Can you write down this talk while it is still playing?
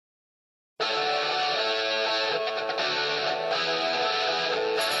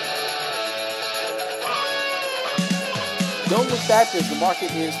Don't look back as the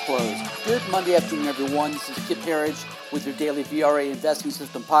market is closed. Good Monday afternoon, everyone. This is Kip Herriage with your daily VRA Investing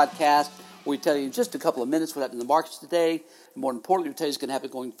System podcast, where we tell you in just a couple of minutes what happened in the markets today. And more importantly, we tell you what's going to happen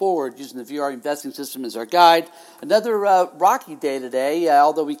going forward using the VRA Investing System as our guide. Another rocky day today,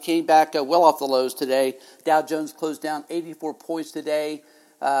 although we came back well off the lows today. Dow Jones closed down 84 points today.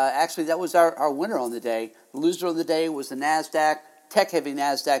 Actually, that was our winner on the day. The loser on the day was the NASDAQ, tech-heavy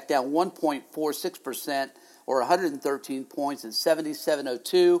NASDAQ, down 1.46%. or 113 points at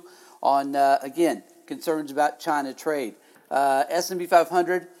 77.02 on, again, concerns about China trade. S&P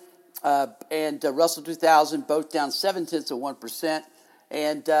 500 and Russell 2000 both down 0.7%.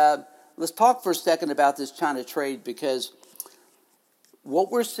 And let's talk for a second about this China trade, because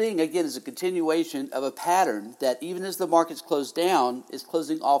what we're seeing, again, is a continuation of a pattern that even as the markets close down, is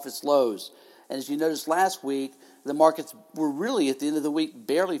closing off its lows. And as you noticed last week, the markets were really, at the end of the week,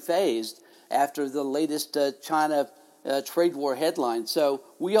 barely phased after the latest China trade war headline. So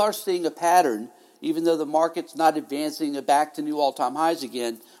we are seeing a pattern, even though the market's not advancing back to new all-time highs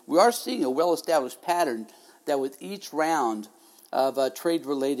again. We are seeing a well-established pattern that with each round of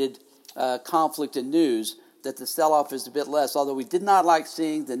trade-related conflict and news, that the sell-off is a bit less. Although we did not like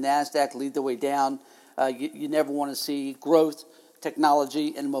seeing the NASDAQ lead the way down. You never want to see growth,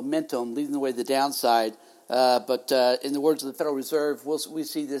 technology, and momentum leading the way to the downside. But in the words of the Federal Reserve, we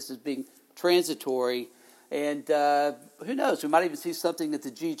see this as being transitory, and who knows, we might even see something at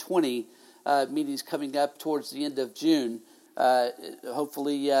the G20 meetings coming up towards the end of June.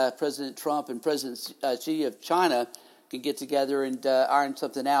 Hopefully President Trump and President Xi of China can get together and iron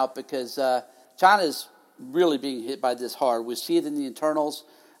something out, because China's really being hit by this hard. We see it in the internals.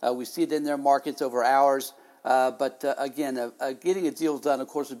 We see it in their markets over hours. But again, getting a deal done, of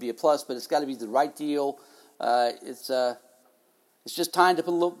course, would be a plus, but it's got to be the right deal. It's just time to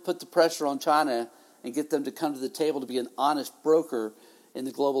put the pressure on China and get them to come to the table to be an honest broker in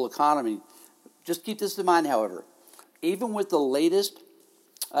the global economy. Just keep this in mind, however. Even with the latest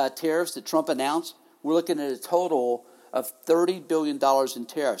tariffs that Trump announced, we're looking at a total of $30 billion in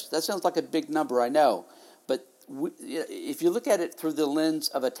tariffs. That sounds like a big number, I know. But if you look at it through the lens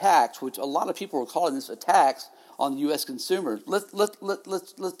of a tax, which a lot of people are calling this a tax on the U.S. consumer,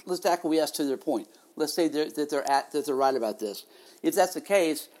 let's acquiesce to their point. Let's say that they're right about this. If that's the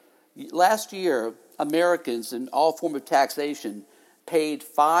case, last year, Americans in all form of taxation paid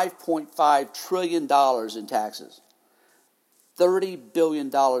 $5.5 trillion in taxes. $30 billion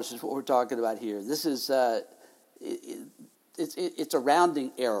is what we're talking about here. This is it's a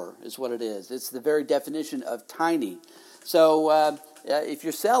rounding error is what it is. It's the very definition of tiny. So if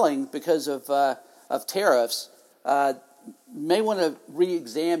you're selling because of tariffs, may want to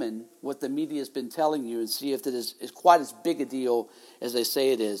re-examine what the media has been telling you and see if it is quite as big a deal as they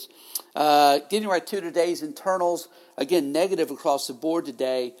say it is. Getting right to today's internals, again, negative across the board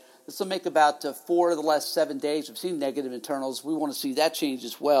today. This will make about 4 of the last 7 days. We've seen negative internals. We want to see that change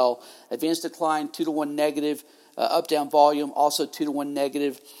as well. Advanced decline, 2-to-1 negative. Up-down volume, also 2-to-1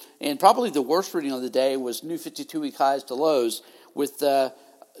 negative. And probably the worst reading of the day was new 52-week highs to lows, with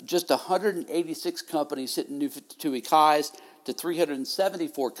just 186 companies hitting new 52-week highs to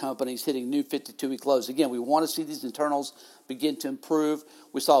 374 companies hitting new 52-week lows. Again, we want to see these internals begin to improve.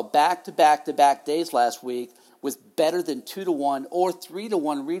 We saw back-to-back days last week with better than 2-to-1 or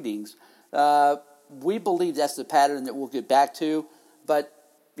 3-to-1 readings. We believe that's the pattern that we'll get back to. But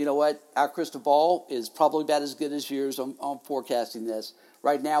you know what? Our crystal ball is probably about as good as yours on forecasting this.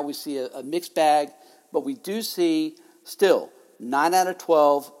 Right now we see a mixed bag, but we do see still 9 out of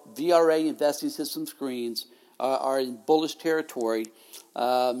 12 VRA investing system screens are in bullish territory.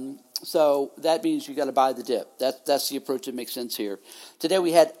 So that means you got to buy the dip. That's the approach that makes sense here. Today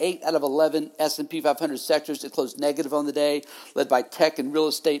we had 8 out of 11 S&P 500 sectors that closed negative on the day, led by tech and real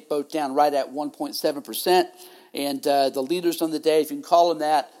estate, both down right at 1.7%. And the leaders on the day, if you can call them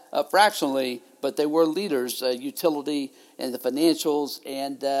that fractionally, but they were leaders, utility and the financials.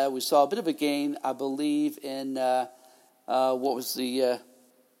 And we saw a bit of a gain, I believe, in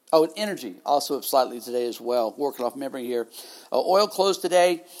energy, also up slightly today as well. Working off memory here. Oil closed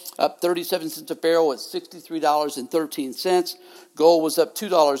today up 37 cents a barrel at $63.13. Gold was up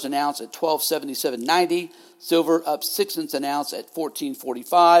 $2 an ounce at $1277.90. Silver up 6 cents an ounce at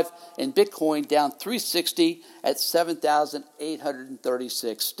 $14.45. And Bitcoin down $3.60 at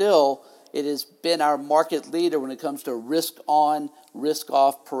 $7,836. Still, it has been our market leader when it comes to risk-on,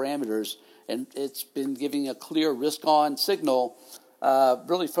 risk-off parameters. And it's been giving a clear risk-on signal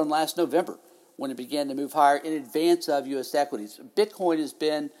really from last November when it began to move higher in advance of U.S. equities. Bitcoin has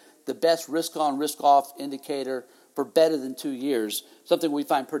been the best risk-on, risk-off indicator for better than 2 years, something we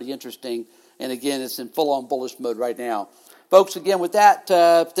find pretty interesting. And again, it's in full-on bullish mode right now. Folks, again, with that,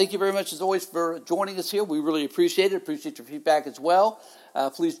 thank you very much, as always, for joining us here. We really appreciate it. Appreciate your feedback as well.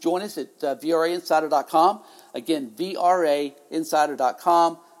 Please join us at VRAinsider.com. Again,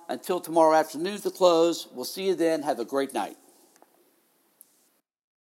 VRAinsider.com. Until tomorrow afternoon to close, we'll see you then. Have a great night.